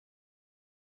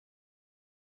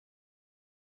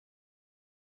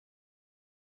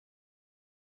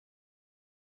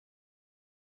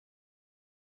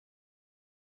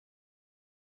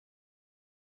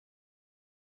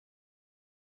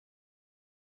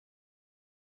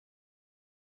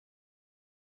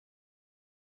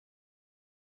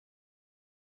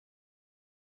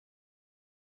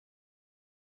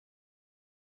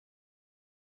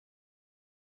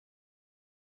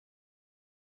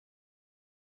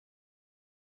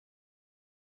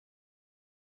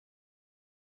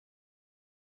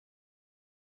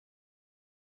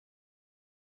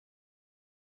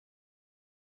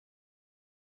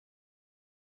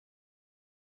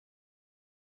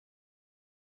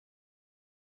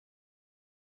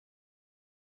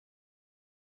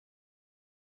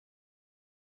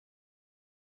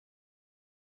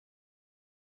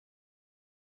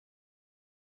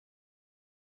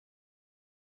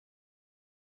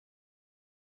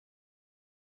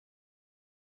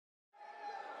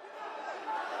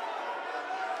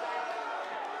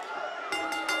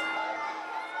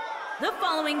The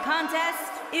following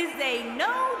contest is a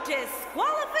no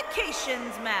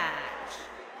disqualifications match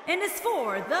and is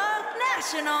for the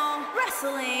National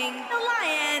Wrestling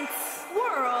Alliance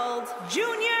World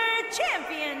Junior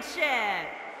Championship.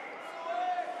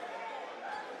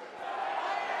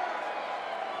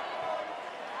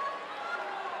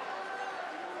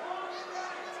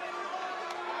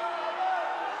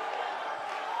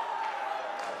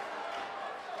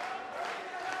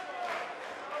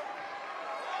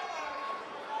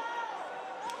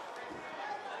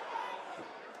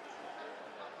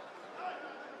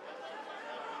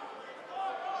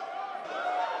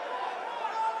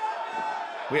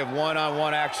 We have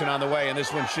one-on-one action on the way, and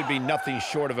this one should be nothing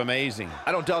short of amazing.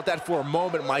 I don't doubt that for a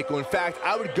moment, Michael. In fact,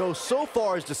 I would go so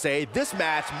far as to say this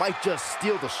match might just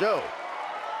steal the show.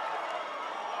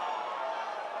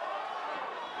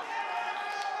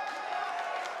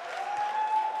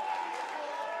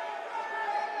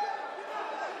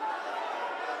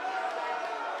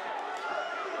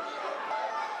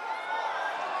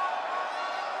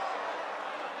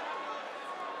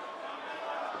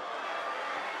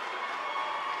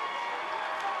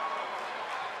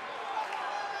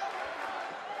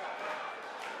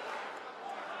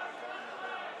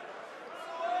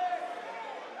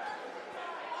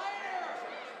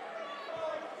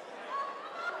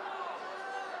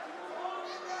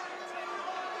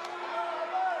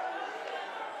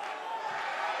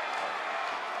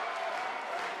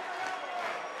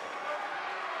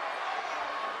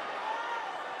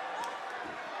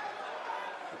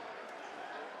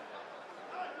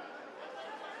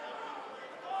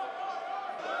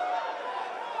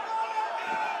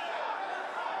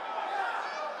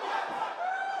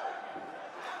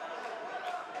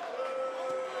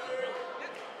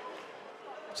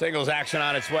 Singles action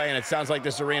on its way, and it sounds like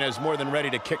this arena is more than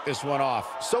ready to kick this one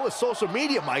off. So is social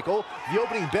media, Michael. The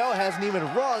opening bell hasn't even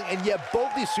rung, and yet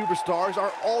both these superstars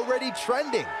are already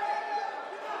trending.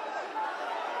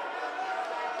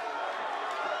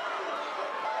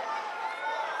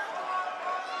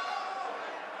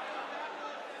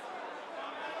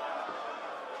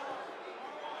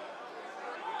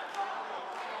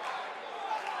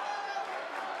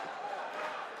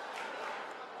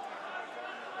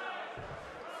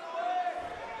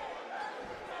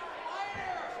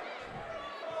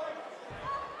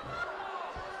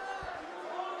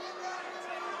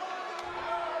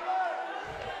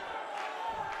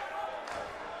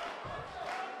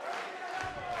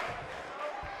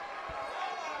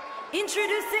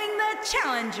 Introducing the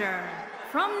challenger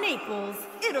from Naples,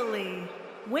 Italy,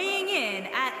 weighing in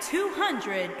at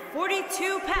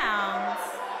 242 pounds,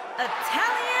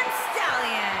 Italian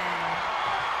Stallion.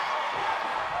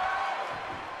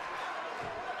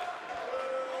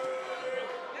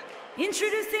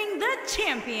 Introducing the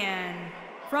champion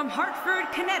from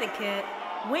Hartford, Connecticut,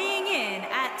 weighing in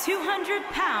at 200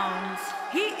 pounds,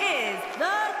 he is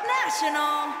the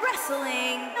National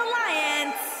Wrestling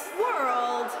Alliance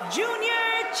World Junior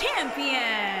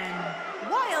Champion,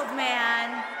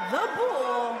 Wildman, the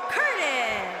Bull,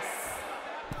 Curtis.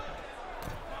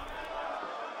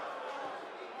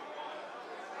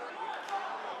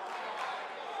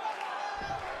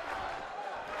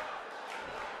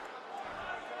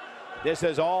 This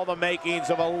has all the makings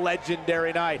of a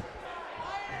legendary night.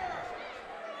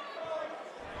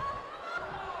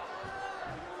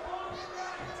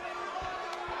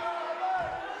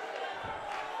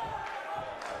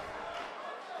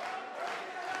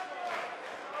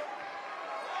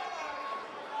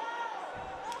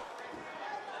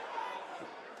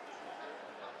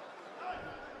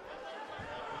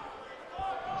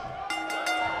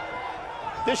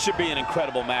 This should be an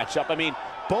incredible matchup. I mean,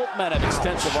 both men have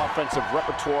extensive offensive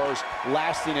repertoires,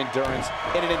 lasting endurance,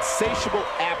 and an insatiable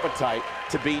appetite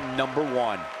to be number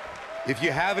one. If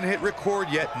you haven't hit record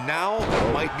yet, now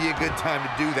might be a good time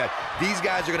to do that. These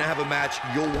guys are going to have a match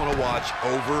you'll want to watch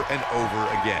over and over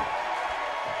again.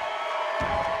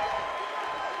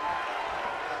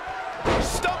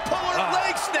 Stump puller,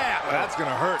 leg snap. That's going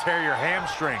to hurt. Tear your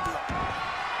hamstring.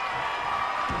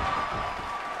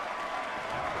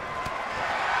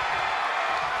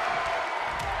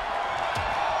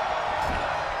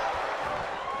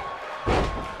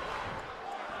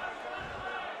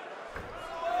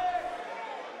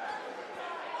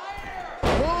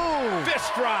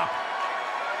 Fist drop.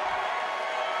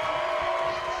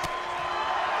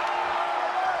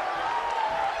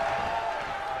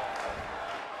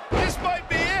 This might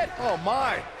be it. Oh,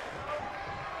 my.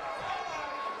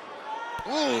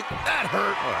 Ooh, that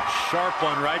hurt. Oh, a sharp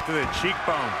one right to the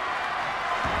cheekbone.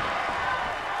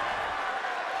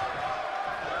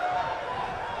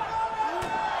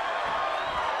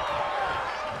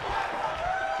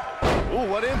 Ooh,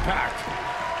 what impact.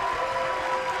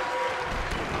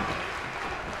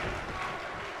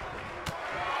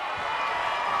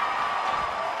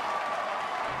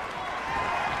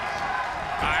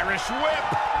 Irish whip.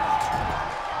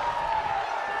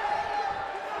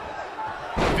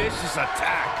 Vicious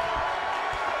attack.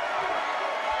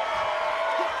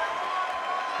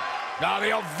 Now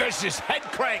the old vicious head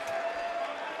crank.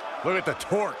 Look at the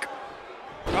torque.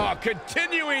 Oh,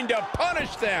 continuing to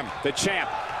punish them. The champ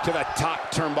to the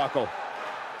top turnbuckle.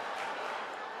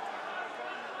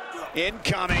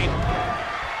 Incoming.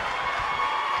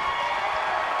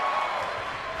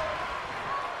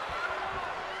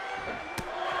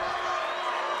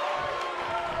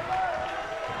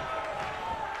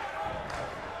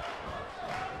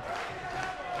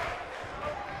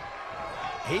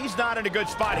 He's not in a good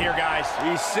spot here, guys.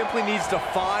 He simply needs to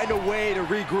find a way to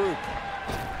regroup.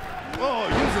 Oh,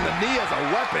 using the knee as a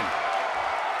weapon.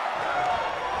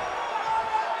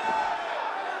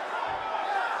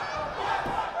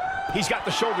 He's got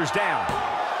the shoulders down.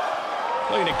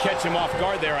 Looking to catch him off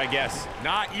guard there, I guess.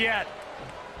 Not yet.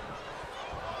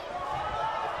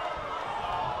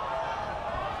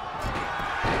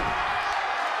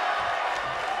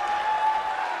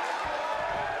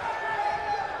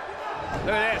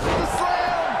 Look at this. The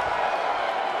slam!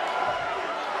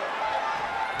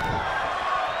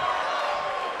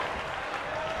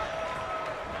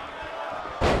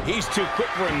 He's too quick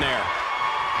for him there.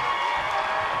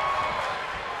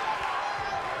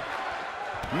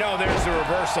 No, there's the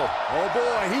reversal. Oh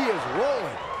boy, he is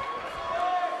rolling.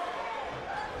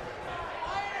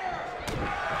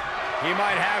 He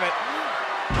might have it.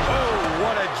 Oh,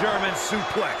 what a German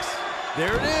suplex.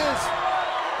 There it is.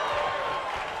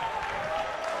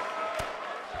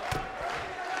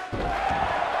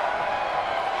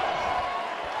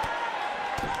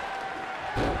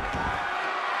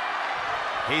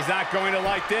 He's not going to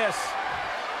like this.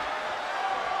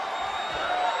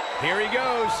 Here he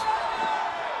goes.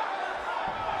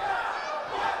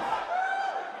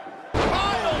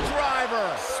 Pile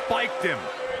driver. Spiked him.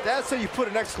 That's how you put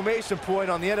an exclamation point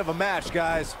on the end of a match,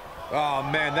 guys. Oh,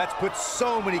 man, that's put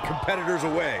so many competitors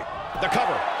away. The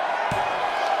cover.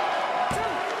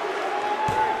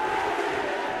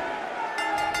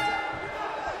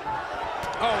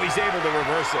 Oh, he's able to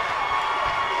reverse it.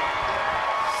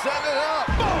 Set it up.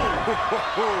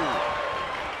 Boom!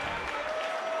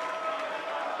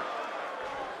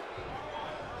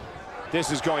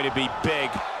 This is going to be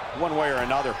big, one way or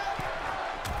another.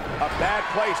 A bad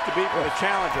place to be for the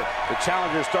challenger. The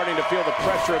challenger is starting to feel the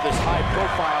pressure of this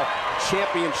high-profile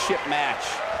championship match.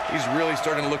 He's really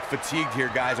starting to look fatigued here,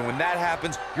 guys, and when that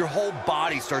happens, your whole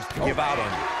body starts to give out on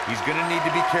you. He's going to need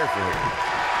to be careful here.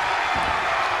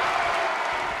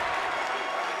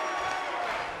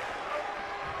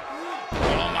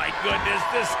 Oh, my goodness,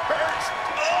 this hurts.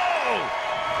 Oh!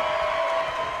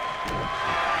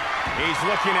 He's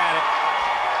looking at it.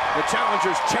 The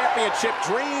challenger's championship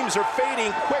dreams are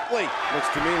fading quickly.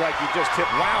 Looks to me like he just hit.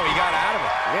 Wow, he got out of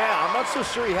it. Yeah, I'm not so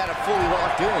sure he had it fully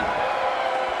locked in.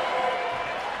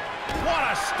 What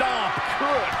a stomp.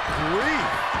 Good grief.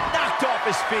 Knocked off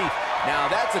his feet. Now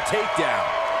that's a takedown.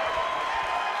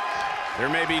 There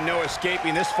may be no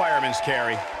escaping this fireman's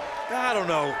carry. I don't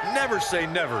know. Never say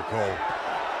never, Cole.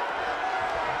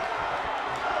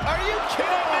 Are you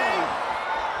kidding me?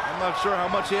 I'm not sure how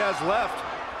much he has left.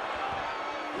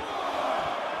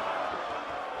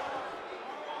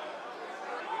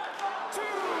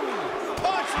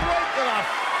 Punch right to the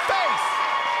face.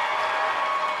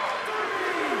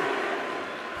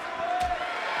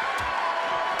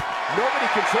 Nobody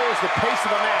controls the pace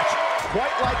of a match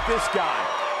quite like this guy.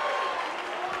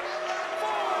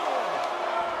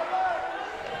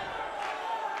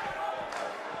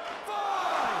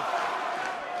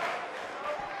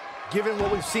 Given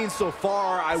what we've seen so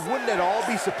far, I wouldn't at all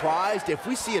be surprised if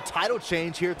we see a title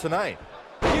change here tonight.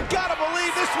 You gotta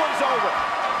believe this one's over.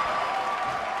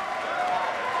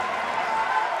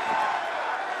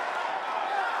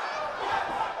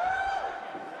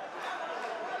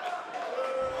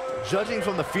 Judging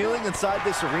from the feeling inside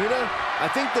this arena, I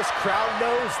think this crowd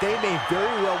knows they may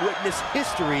very well witness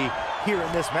history here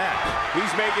in this match.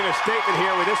 He's making a statement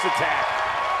here with this attack.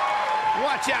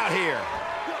 Watch out here.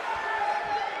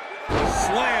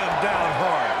 Slam down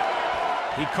hard.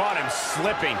 He caught him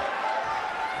slipping.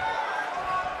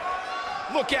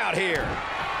 Look out here.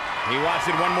 He wants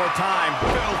it one more time.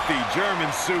 Filthy German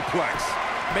suplex.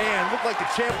 Man, looked like the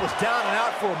champ was down and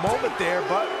out for a moment there,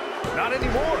 but not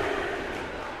anymore.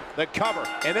 The cover,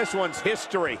 and this one's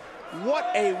history. What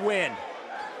a win.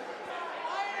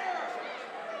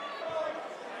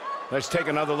 Let's take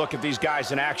another look at these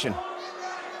guys in action.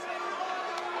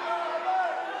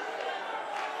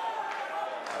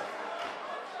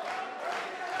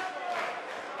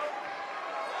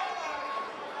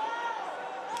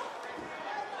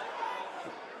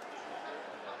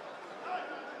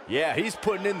 Yeah, he's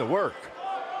putting in the work.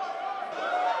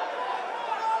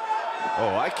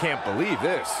 Oh, I can't believe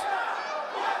this.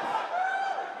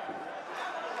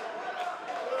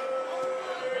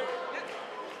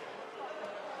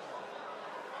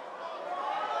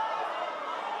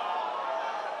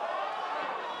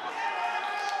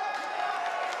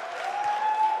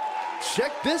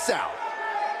 Check this out.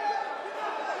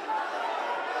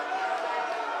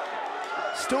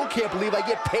 Still can't believe I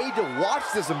get paid to watch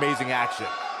this amazing action.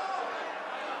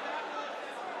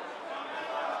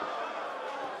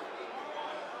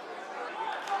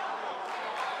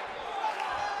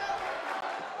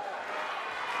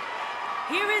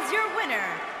 Here is your winner,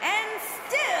 and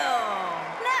still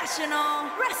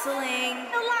National Wrestling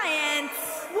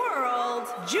Alliance World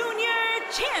Junior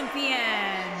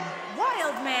Champion,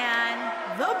 Wildman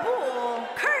the Bull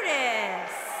Curtis.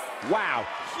 Wow,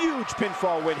 huge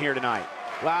pinfall win here tonight.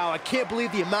 Wow, I can't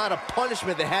believe the amount of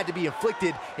punishment that had to be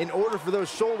inflicted in order for those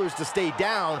shoulders to stay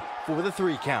down for the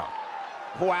 3 count.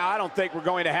 Wow, I don't think we're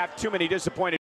going to have too many disappointed